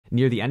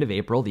Near the end of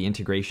April, the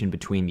integration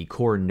between the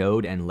core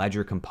node and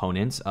ledger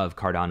components of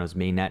Cardano's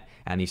mainnet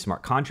and the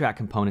smart contract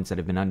components that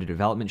have been under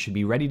development should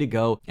be ready to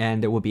go,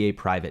 and there will be a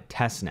private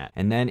testnet.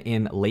 And then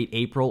in late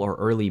April or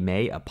early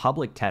May, a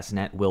public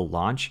testnet will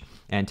launch,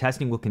 and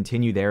testing will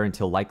continue there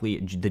until likely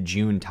the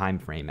June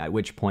timeframe, at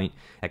which point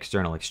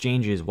external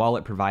exchanges,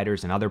 wallet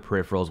providers, and other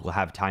peripherals will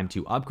have time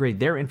to upgrade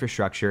their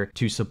infrastructure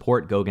to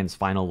support Goguen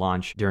final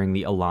launch during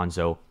the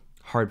Alonzo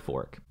hard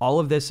fork. All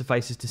of this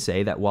suffices to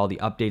say that while the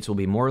updates will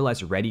be more or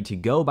less ready to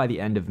go by the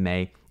end of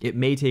May, it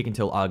may take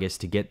until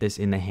August to get this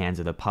in the hands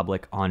of the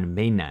public on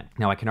mainnet.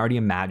 Now, I can already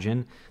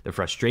imagine the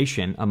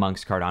frustration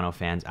amongst Cardano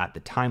fans at the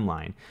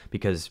timeline,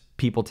 because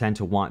people tend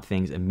to want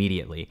things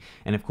immediately.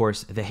 And of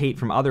course, the hate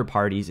from other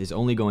parties is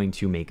only going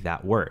to make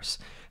that worse.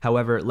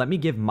 However, let me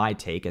give my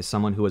take as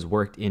someone who has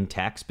worked in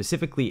tech,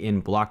 specifically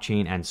in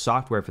blockchain and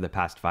software for the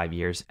past 5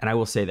 years, and I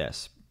will say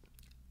this.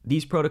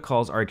 These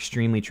protocols are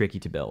extremely tricky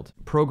to build.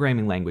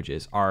 Programming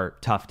languages are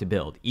tough to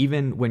build,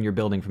 even when you're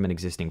building from an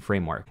existing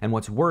framework. And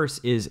what's worse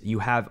is you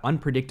have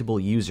unpredictable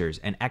users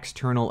and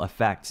external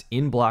effects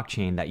in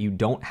blockchain that you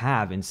don't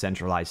have in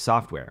centralized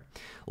software.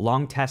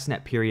 Long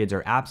testnet periods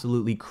are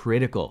absolutely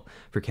critical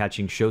for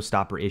catching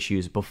showstopper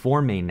issues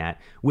before mainnet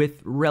with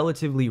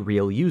relatively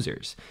real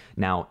users.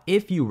 Now,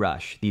 if you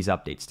rush these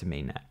updates to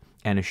mainnet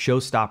and a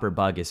showstopper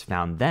bug is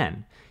found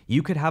then,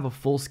 you could have a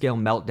full-scale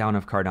meltdown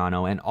of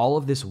Cardano, and all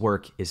of this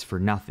work is for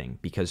nothing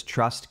because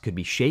trust could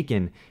be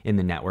shaken in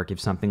the network if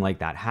something like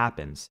that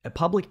happens. A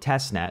public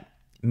testnet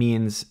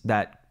means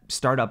that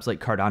startups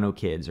like Cardano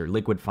Kids or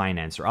Liquid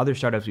Finance or other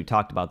startups we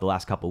talked about the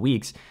last couple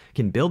weeks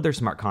can build their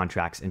smart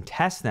contracts and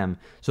test them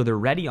so they're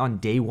ready on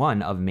day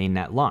one of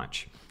mainnet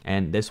launch.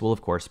 And this will,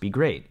 of course, be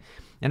great.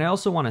 And I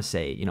also want to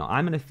say,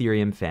 I'm an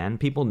Ethereum fan.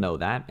 People know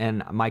that.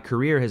 And my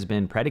career has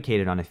been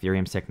predicated on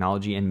Ethereum's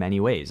technology in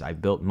many ways.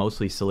 I've built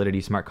mostly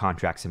Solidity smart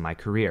contracts in my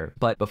career.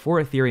 But before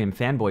Ethereum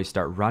fanboys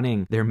start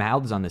running their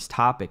mouths on this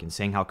topic and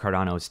saying how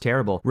Cardano is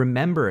terrible,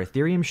 remember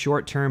Ethereum's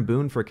short-term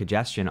boon for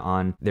congestion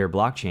on their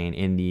blockchain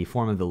in the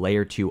form of the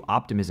layer 2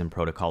 optimism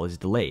protocol is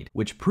delayed,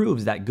 which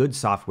proves that good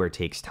software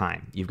takes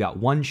time. You've got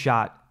one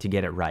shot to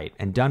get it right,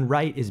 and done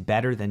right is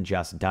better than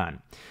just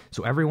done.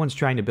 So everyone's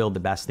trying to build the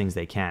best things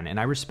they can, and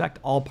I respect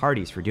all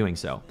parties for doing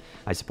so.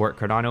 I support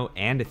Cardano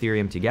and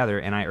Ethereum together,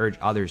 and I urge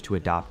others to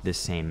adopt this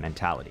same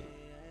mentality.